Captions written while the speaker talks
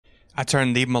I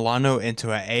turned the Milano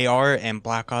into an AR in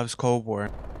Black Ops Cold War.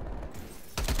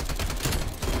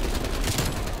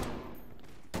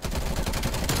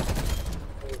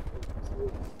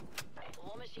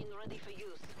 War machine ready for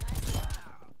use.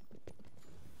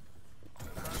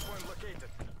 Hardpoint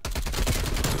located.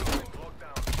 Locked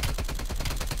down.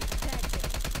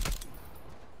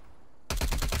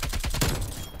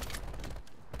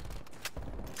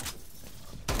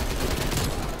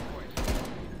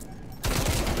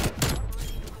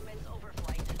 Ready to commence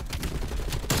overflight.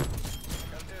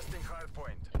 Contesting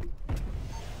hardpoint.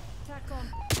 TACOM.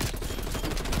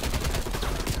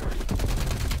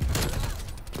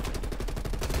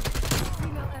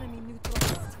 Female enemy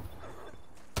neutralized.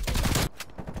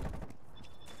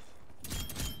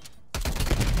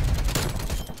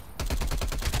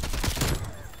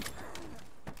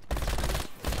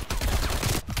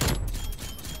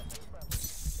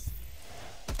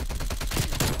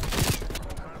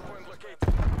 Hardpoint located.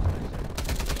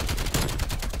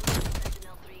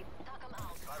 Sentinel-3, talk 'em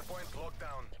out. Hardpoint locked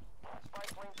down. Spy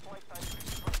plane flight time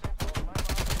 50%.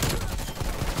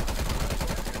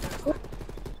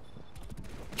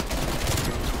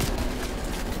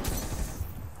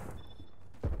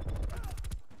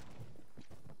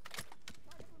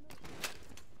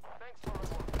 Thanks for the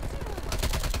work.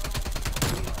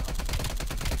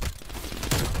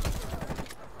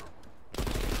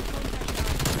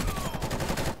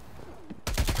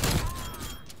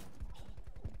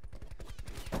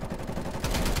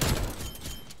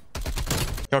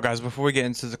 Yo guys, before we get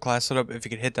into the class setup, if you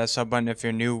could hit that sub button if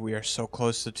you're new, we are so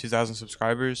close to 2,000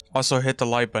 subscribers. Also hit the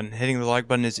like button. Hitting the like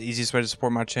button is the easiest way to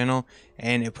support my channel,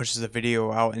 and it pushes the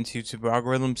video out into YouTube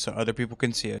algorithm so other people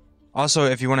can see it. Also,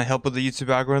 if you want to help with the YouTube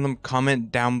algorithm,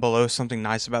 comment down below something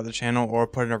nice about the channel or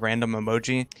put in a random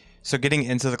emoji. So getting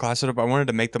into the class setup, I wanted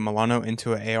to make the Milano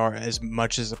into an AR as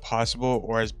much as possible,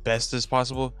 or as best as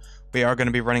possible. We are going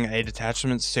to be running 8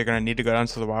 attachments, so you're going to need to go down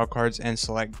to the wildcards and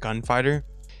select gunfighter.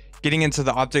 Getting into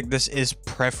the optic, this is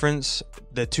preference.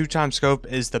 The 2x scope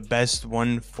is the best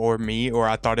one for me, or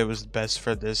I thought it was the best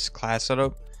for this class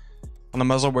setup. On the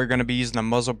muzzle, we're going to be using the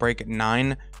muzzle brake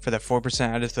 9 for the 4%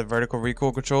 added to the vertical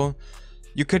recoil control.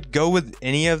 You could go with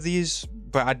any of these,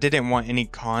 but I didn't want any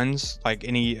cons, like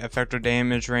any effector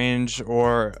damage range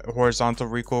or horizontal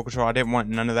recoil control. I didn't want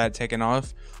none of that taken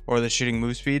off, or the shooting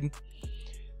move speed.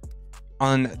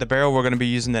 On the barrel, we're going to be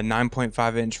using the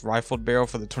 9.5-inch rifled barrel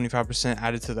for the 25%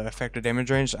 added to the effective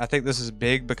damage range. I think this is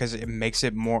big because it makes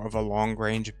it more of a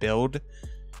long-range build.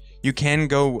 You can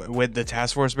go with the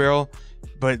task force barrel,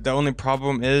 but the only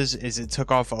problem is it took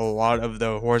off a lot of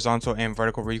the horizontal and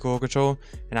vertical recoil control,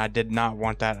 and I did not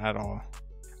want that at all.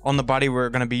 On the body, we're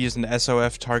going to be using the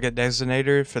SOF target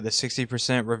designator for the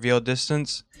 60% reveal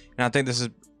distance, and I think this is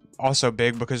also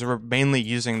big because we're mainly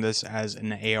using this as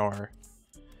an AR.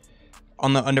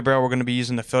 On the underbarrel, we're going to be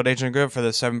using the field agent grip for the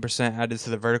 7% added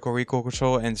to the vertical recoil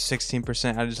control and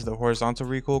 16% added to the horizontal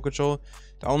recoil control.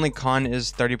 The only con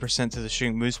is 30% to the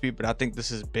shooting move speed, but I think this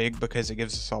is big because it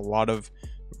gives us a lot of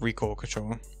recoil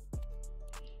control.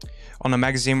 On the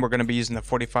magazine, we're going to be using the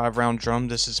 45 round drum.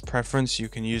 This is preference. You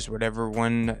can use whatever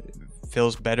one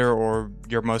feels better or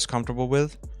you're most comfortable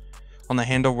with. On the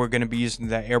handle, we're going to be using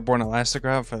the airborne elastic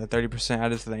grav for the 30%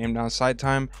 added to the aim down sight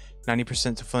time,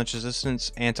 90% to flinch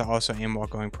resistance, and to also aim while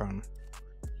going prone.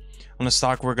 On the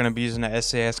stock, we're going to be using the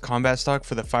SAS combat stock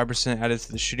for the 5% added to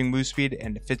the shooting move speed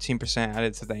and 15%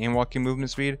 added to the aim walking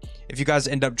movement speed. If you guys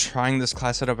end up trying this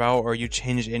class setup out or you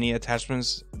change any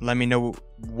attachments, let me know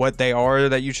what they are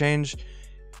that you change.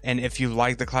 And if you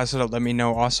like the class setup, let me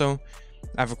know also.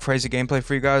 I have a crazy gameplay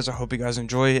for you guys. I hope you guys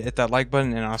enjoy. Hit that like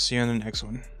button, and I'll see you in the next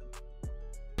one.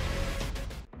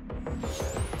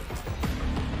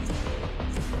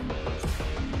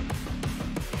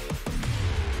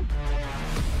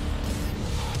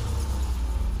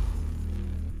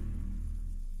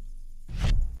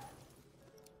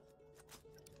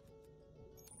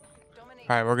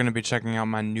 Alright, we're going to be checking out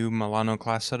my new Milano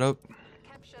class setup.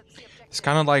 It's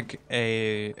kind of like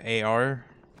a AR.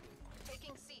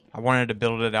 I wanted to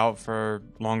build it out for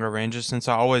longer ranges since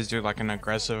I always do like an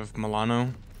aggressive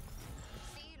Milano.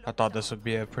 I thought this would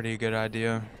be a pretty good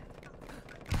idea.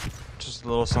 Just a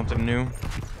little something new.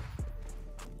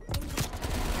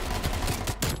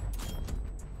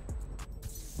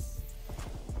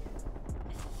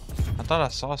 I thought I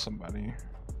saw somebody.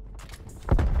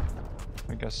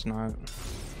 I guess not.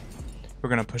 We're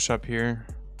gonna push up here.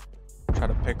 Try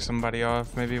to pick somebody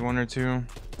off, maybe one or two.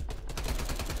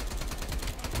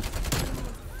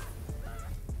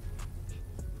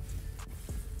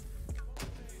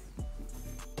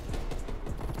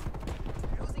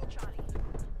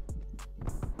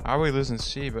 How are we losing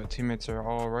C, but teammates are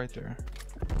all right there?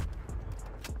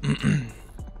 Enemy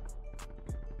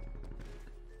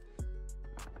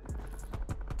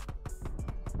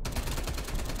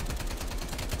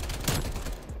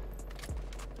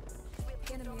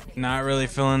Not really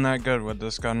feeling that good with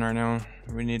this gun right now.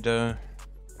 We need to...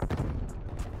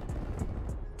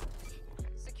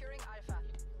 Securing Alpha.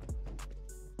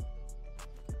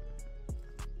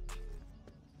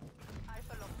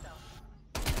 Alpha lockdown.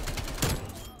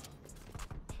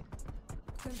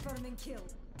 confirming kill.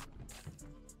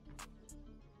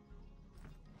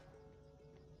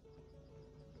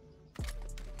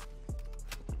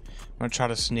 I'm gonna try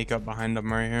to sneak up behind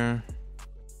them right here.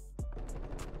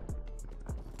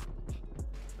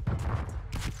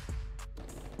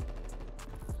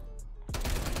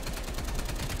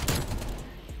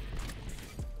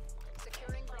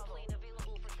 Securing Bravo.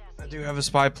 Available for I tasking. do have a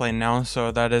spy plane now,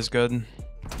 so that is good.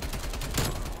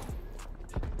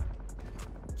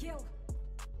 Kill.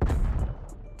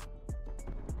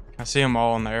 I see them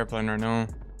all on the airplane right now.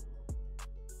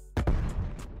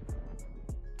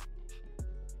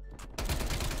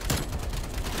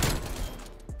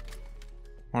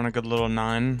 Want a good little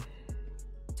 9.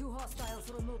 2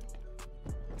 hostiles removed.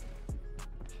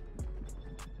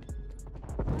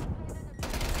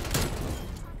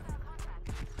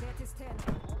 That is 10.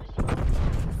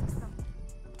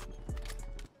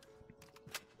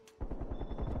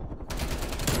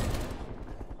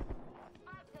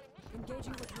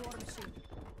 Engaging with war machine.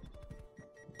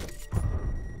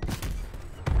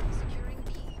 Securing B.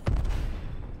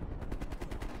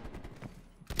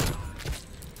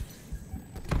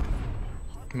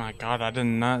 My god, I did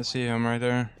not see him right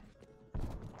there.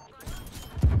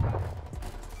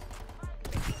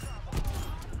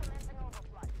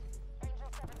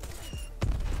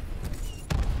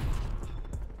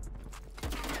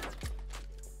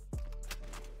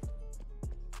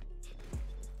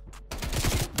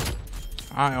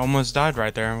 I almost died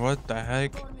right there. What the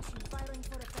heck? War machine firing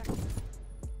for effect.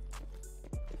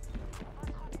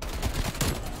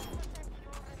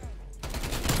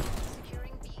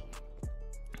 Securing B.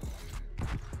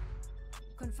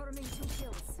 Confirming 2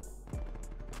 kills.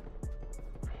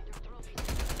 Your trophy.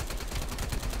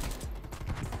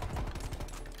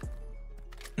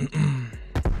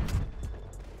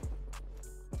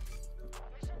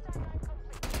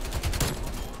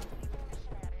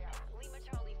 Lima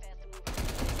Charlie fast moving.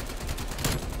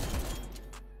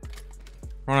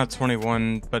 We're on a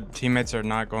 21, but teammates are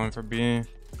not going for B.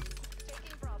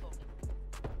 Taking Bravo.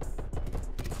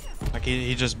 Like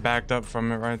he just backed up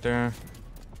from it right there.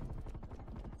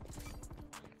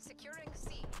 Securing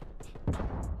C.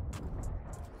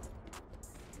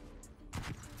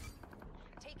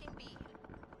 Taking B.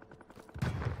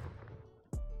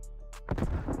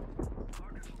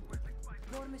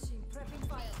 War machine prepping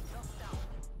fire. Locked down.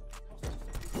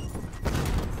 Losing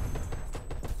Bravo.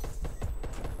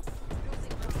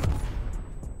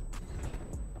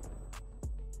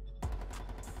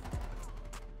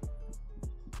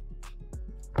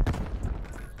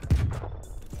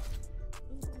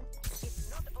 It's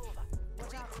not over.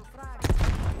 Watch out for frag.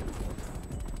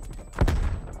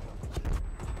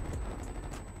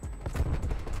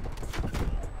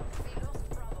 We lost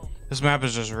Bravo. This map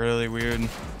is just really weird.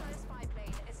 Spy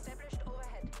plane established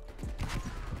overhead.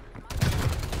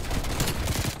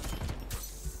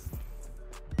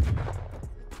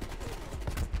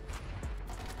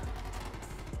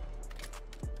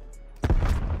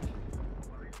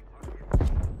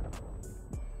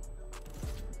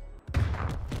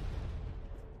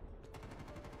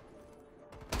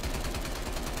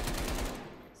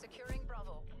 Securing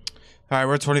Bravo. All right,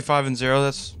 we're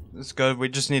 25-0. That's good. We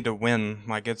just need to win.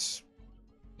 Like it's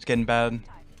getting bad.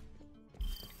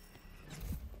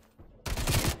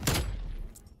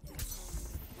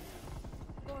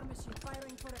 War machine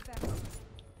firing for effect.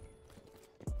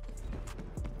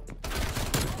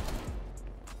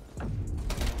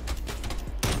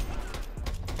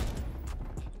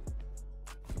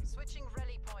 Switching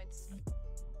rally points.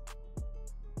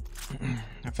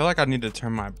 I feel like I need to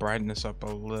turn my brightness up a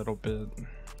little bit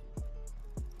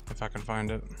if I can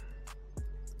find it.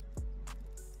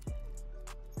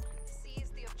 Seize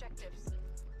the objectives.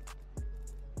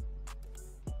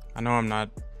 I know I'm not.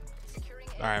 Securing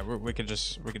A. All right, we could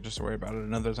just worry about it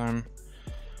another time.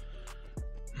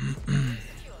 Secure.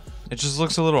 It just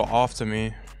looks a little off to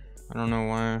me. I don't know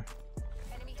why.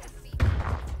 Enemy has C.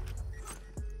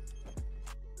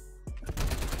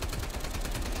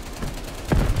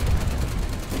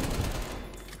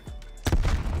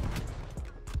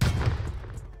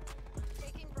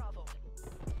 Taking Bravo.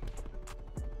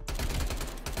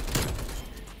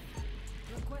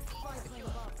 Requesting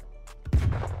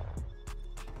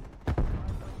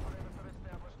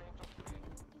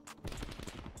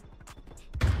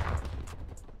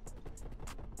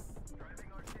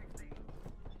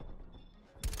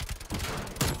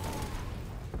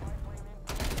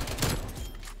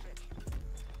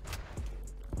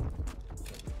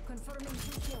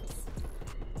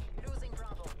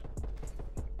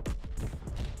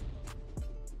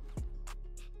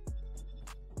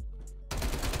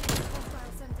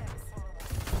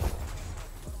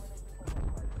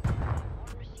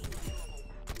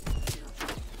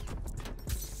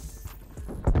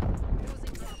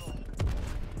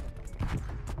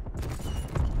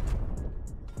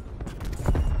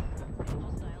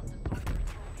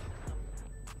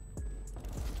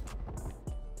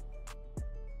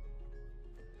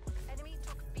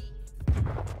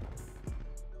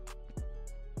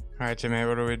Alright, teammate,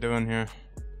 what are we doing here?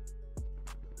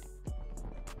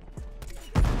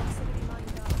 Proximity mine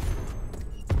down.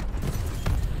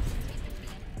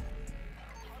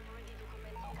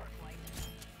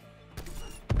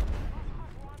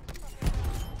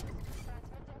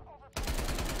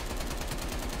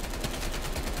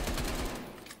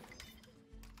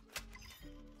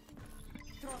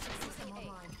 Throttle system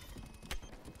online.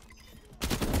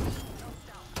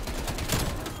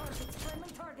 Target, friendly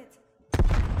target.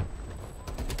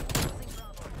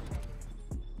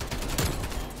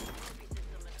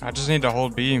 I just need to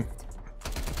hold B.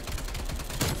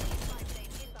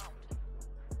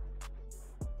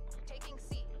 Taking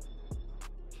C.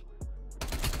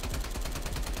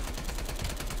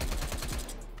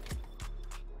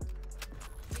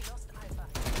 We lost Alpha.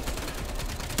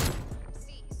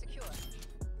 C secure.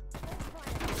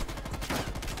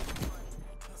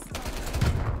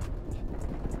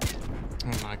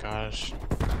 Oh my gosh.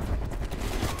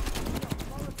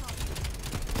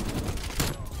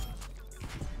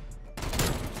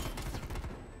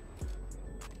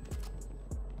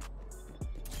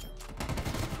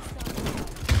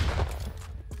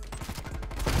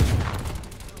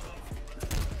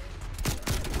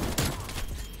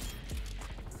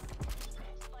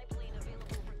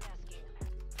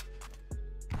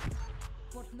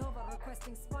 Fort Nova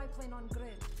requesting spy plane on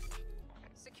grid.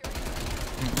 Securing.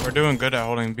 We're doing good at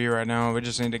holding B right now. We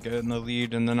just need to get in the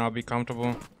lead and then I'll be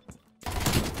comfortable.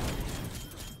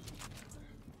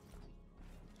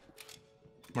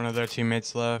 One of their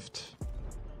teammates left.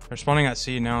 They're spawning at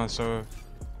C now, so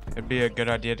it'd be a good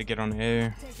idea to get on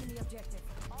A. Taking the objective.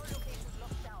 All locations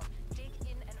locked down. Dig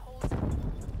in and hold.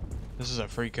 This is a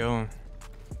free kill.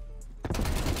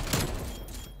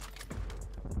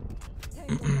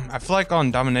 I feel like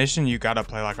on domination you gotta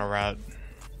play like a rat.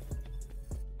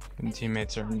 And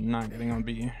teammates are not getting on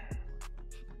B.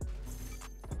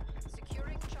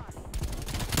 Securing Charlie.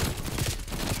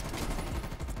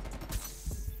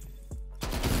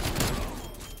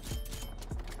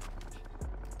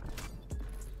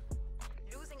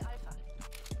 Losing Alpha.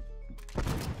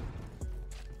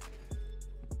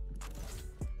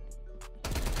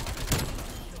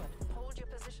 Hold your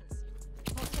positions.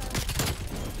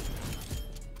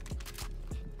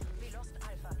 We lost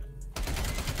Alpha.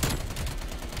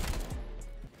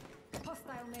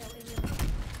 Hostile male alien.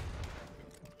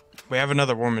 We have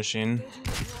another war machine. Engaging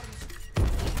with war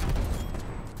machine.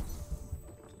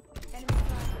 Enemy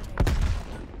flag grenade.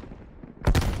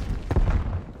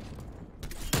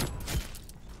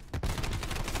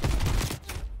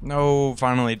 No,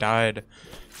 finally died.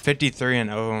 53 and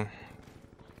 0.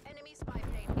 Enemy spy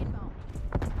plane inbound.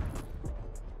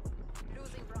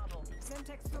 Losing Bravo.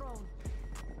 Semtex thrown.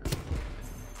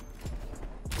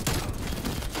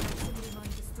 Proximity mine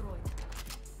destroyed.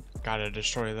 Gotta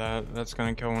destroy that. That's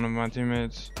gonna kill one of my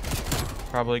teammates.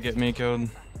 Probably get me killed. We're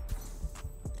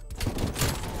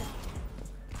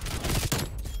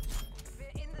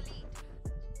in the lead.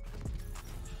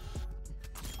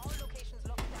 All locations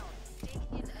locked down. Dig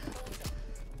in and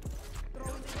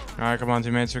hold them. Alright, come on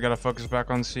teammates, we gotta focus back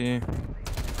on C.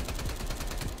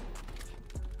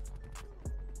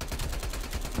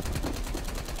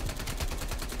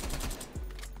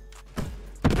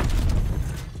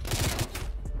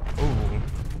 Ooh.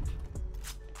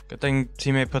 Good thing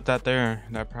teammate put that there,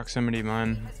 that proximity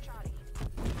mine. That's Charlie.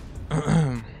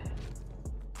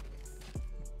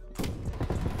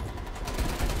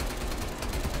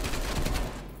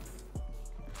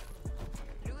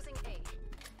 Losing A.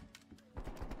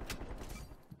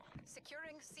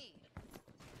 Securing C.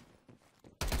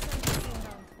 Semtex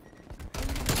inbound.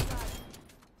 Enemy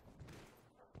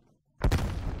flag.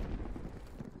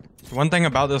 One thing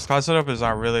about this class setup is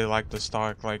I really like the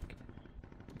stock. Like,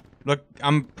 look,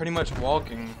 I'm pretty much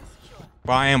walking.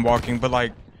 Well, I am walking, but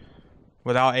like,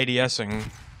 without ADSing.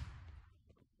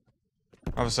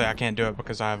 Obviously, I can't do it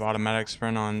because I have automatic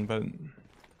sprint on, but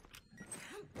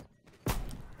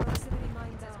Proximity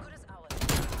mine down. Good as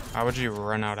ours. how would you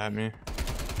run out at me?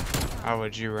 How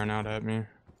would you run out at me?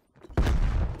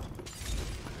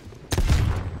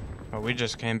 Oh, we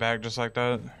just came back just like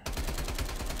that.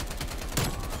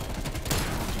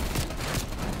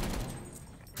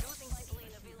 Losing spy plane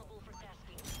available for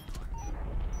tasking.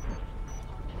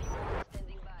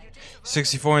 Standing by.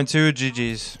 64 and 2,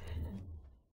 GG's.